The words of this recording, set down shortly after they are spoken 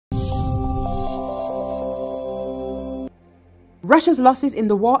Russia's losses in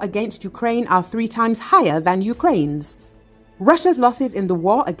the war against Ukraine are 3 times higher than Ukraine's. Russia's losses in the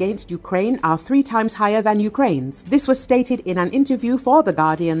war against Ukraine are 3 times higher than Ukraine's. This was stated in an interview for The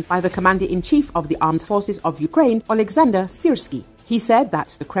Guardian by the Commander-in-Chief of the Armed Forces of Ukraine, Oleksandr Syrsky. He said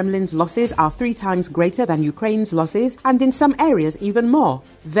that the Kremlin's losses are 3 times greater than Ukraine's losses, and in some areas even more.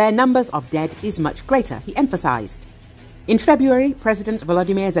 Their numbers of dead is much greater, he emphasized. In February, President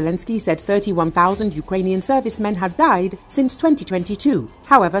Volodymyr Zelensky said 31,000 Ukrainian servicemen had died since 2022.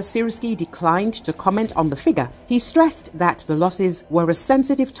 However, Syrsky declined to comment on the figure. He stressed that the losses were a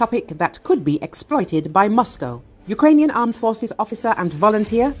sensitive topic that could be exploited by Moscow. Ukrainian Armed Forces officer and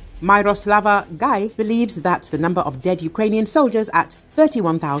volunteer Myroslava Gai believes that the number of dead Ukrainian soldiers at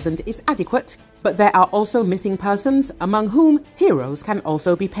 31,000 is adequate, but there are also missing persons, among whom heroes can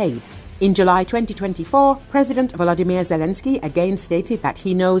also be paid. In July 2024, President Volodymyr Zelensky again stated that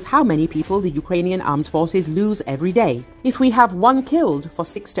he knows how many people the Ukrainian armed forces lose every day. If we have 1 killed for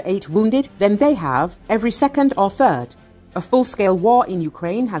 6 to 8 wounded, then they have every second or third. A full-scale war in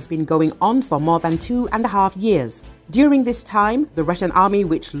Ukraine has been going on for more than 2.5 years. During this time, the Russian army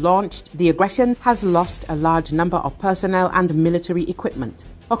which launched the aggression has lost a large number of personnel and military equipment.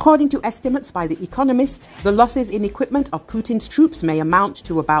 According to estimates by The Economist, the losses in equipment of Putin's troops may amount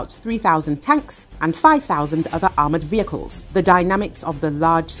to about 3,000 tanks and 5,000 other armored vehicles. The dynamics of the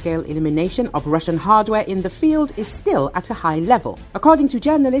large-scale elimination of Russian hardware in the field is still at a high level. According to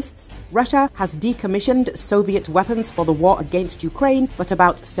journalists, Russia has decommissioned Soviet weapons for the war against Ukraine, but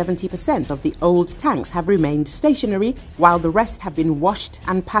about 70% of the old tanks have remained stationary, while the rest have been washed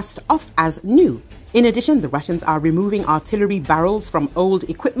and passed off as new. In addition, the Russians are removing artillery barrels from old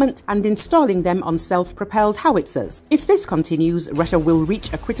equipment and installing them on self-propelled howitzers. If this continues, Russia will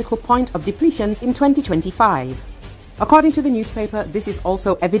reach a critical point of depletion in 2025. According to the newspaper, this is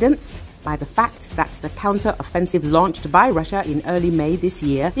also evidenced by the fact that the counter-offensive launched by Russia in early May this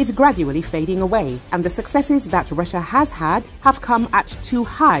year is gradually fading away, and the successes that Russia has had have come at too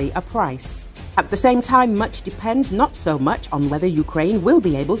high a price. At the same time, much depends not so much on whether Ukraine will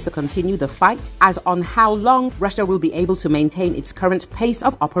be able to continue the fight as on how long Russia will be able to maintain its current pace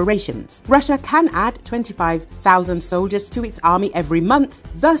of operations. Russia can add 25,000 soldiers to its army every month,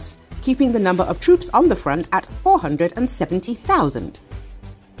 thus keeping the number of troops on the front at 470,000.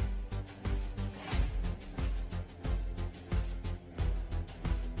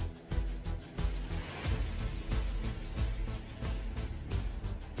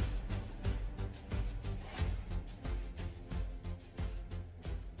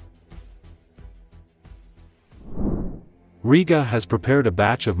 Riga has prepared a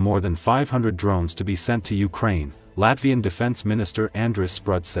batch of more than 500 drones to be sent to Ukraine, Latvian Defense Minister Andris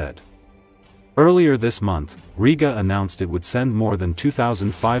Sprud said. Earlier this month, Riga announced it would send more than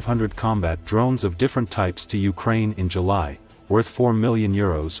 2,500 combat drones of different types to Ukraine in July, worth €4 million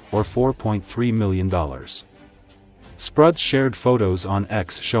or $4.3 million. Sprud shared photos on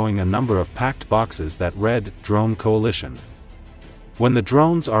X showing a number of packed boxes that read, "Drone Coalition." When the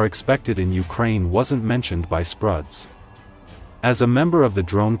drones are expected in Ukraine wasn't mentioned by Sprud's. As a member of the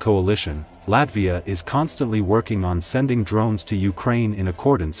drone coalition, Latvia is constantly working on sending drones to Ukraine in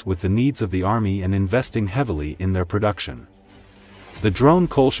accordance with the needs of the army and investing heavily in their production. The drone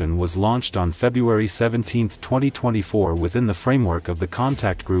coalition was launched on February 17, 2024 within the framework of the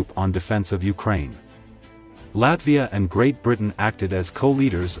Contact Group on Defense of Ukraine. Latvia and Great Britain acted as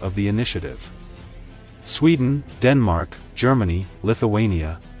co-leaders of the initiative. Sweden, Denmark, Germany,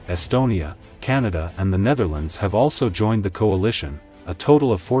 Lithuania, Estonia, Canada and the Netherlands have also joined the coalition. A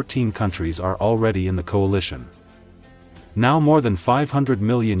total of 14 countries are already in the coalition. Now more than €500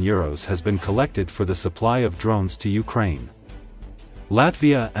 million has been collected for the supply of drones to Ukraine.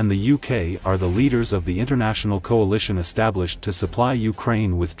 Latvia and the UK are the leaders of the international coalition established to supply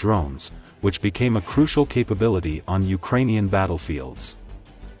Ukraine with drones, which became a crucial capability on Ukrainian battlefields.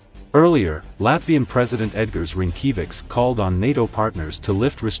 Earlier, Latvian President Edgars Rinkēvičs called on NATO partners to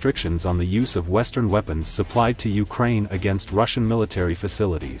lift restrictions on the use of Western weapons supplied to Ukraine against Russian military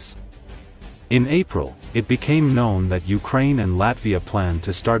facilities. In April, it became known that Ukraine and Latvia plan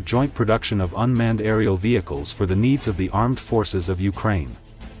to start joint production of unmanned aerial vehicles for the needs of the armed forces of Ukraine.